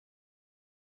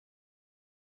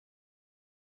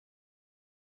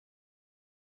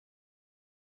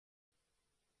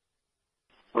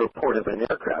Report of an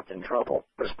aircraft in trouble.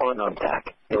 Respond on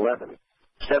TAC 11.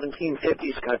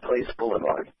 1750 Sky Place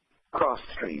Boulevard. Cross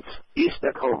streets, East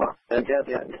Tacoma, and Dead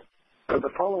End. For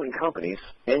the following companies: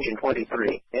 Engine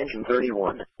 23, Engine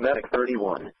 31, Medic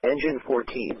 31, Engine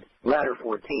 14, Ladder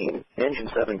 14, Engine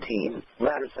 17,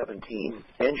 Ladder 17,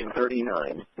 Engine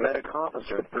 39, Medic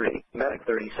Officer 3, Medic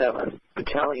 37,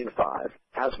 Battalion 5,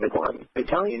 Hazmat 1,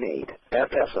 Battalion 8,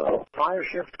 FSO, Fire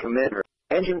Shift Commander,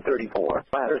 Engine 34,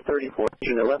 Ladder 34,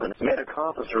 Engine 11, Medic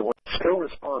Officer 1, Skill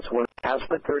Response 1,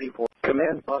 Hazmat 34,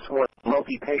 Command Bus 1,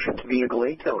 Multi-Patient Vehicle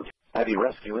 8 Tote, Heavy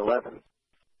Rescue 11.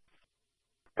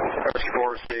 Rescue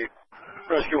 4 received.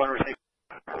 Rescue 1 received.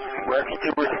 Rescue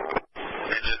 2 received.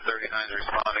 Engine 39 is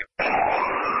responding.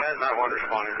 Hazmat 1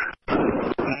 responding.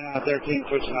 13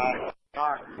 switch 9.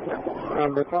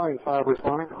 Alright. Battalion 5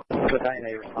 responding. Battalion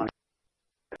 8 responding.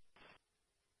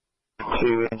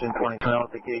 To Engine 20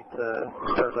 out the gate,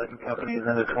 start letting companies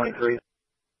into 23.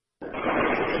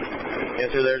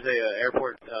 Yes, sir, there's a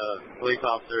airport police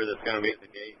officer that's going to be at the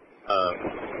gate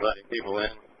letting people in.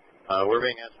 We're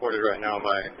being escorted right now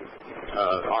by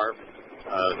ARP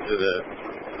to the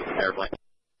airplane.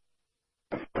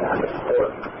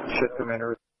 Ship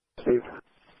Commander received.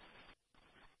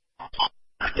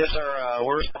 Yes, sir.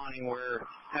 We're responding. We're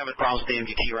having problems with the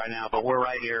MGT right now, but we're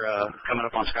right here coming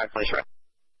up on Sky Place right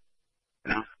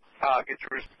now. Get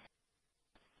your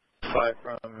 5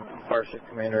 from Fire Ship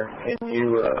Commander. Can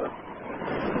you,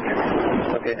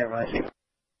 okay, never mind.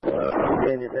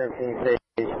 Engine 17 stage.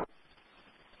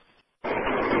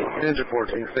 Engine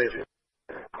 14 station.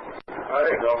 There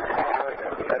you go.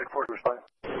 Medic 14 responding.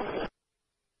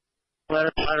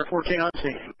 Ladder 14 on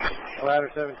scene. Ladder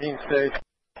 17 stage.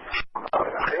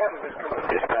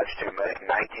 Dispatch to Medic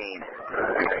 19.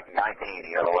 Medic 19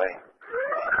 the other way.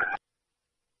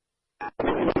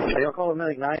 They'll call it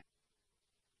Medic 9.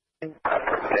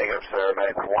 Negative, sir.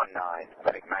 Medic 19.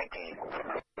 Medic 19.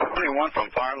 21 from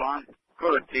fire line. Go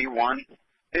to D1.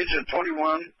 Engine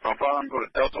 21 from fire line. Go to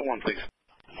Delta 1, please.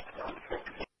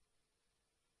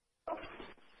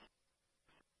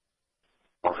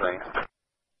 Okay.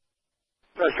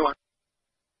 Rescue 1.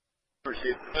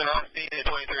 Received.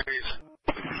 23s.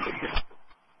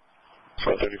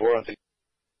 34 on C.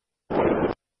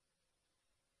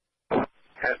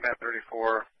 Hazmat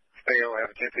 34, fail, have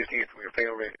a 1015 from your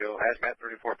fail radio. Hazmat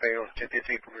 34, fail,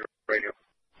 1015 from your radio.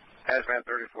 Hazmat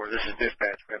 34, this is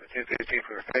dispatch. We have a 1015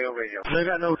 from your fail radio. They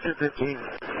got no 1015.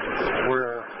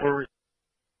 We're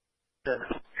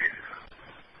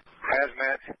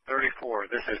Hazmat 34,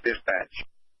 this is dispatch.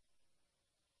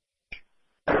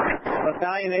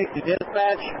 Battalion 8 to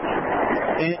dispatch.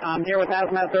 I'm here with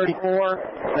Hazmat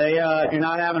 34. They do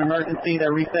not have an emergency.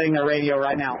 They're resetting their radio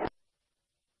right now.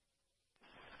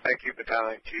 Thank you,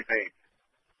 Battalion Chief 8.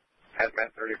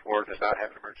 Hazmat 34 does not have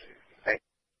an emergency. Thank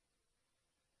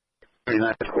you.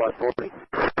 39 Squad 40.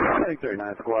 I think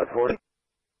 39 Squad 40.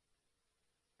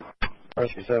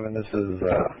 Rescue 7, this is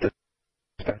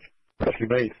dispatch. Rescue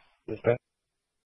base, dispatch.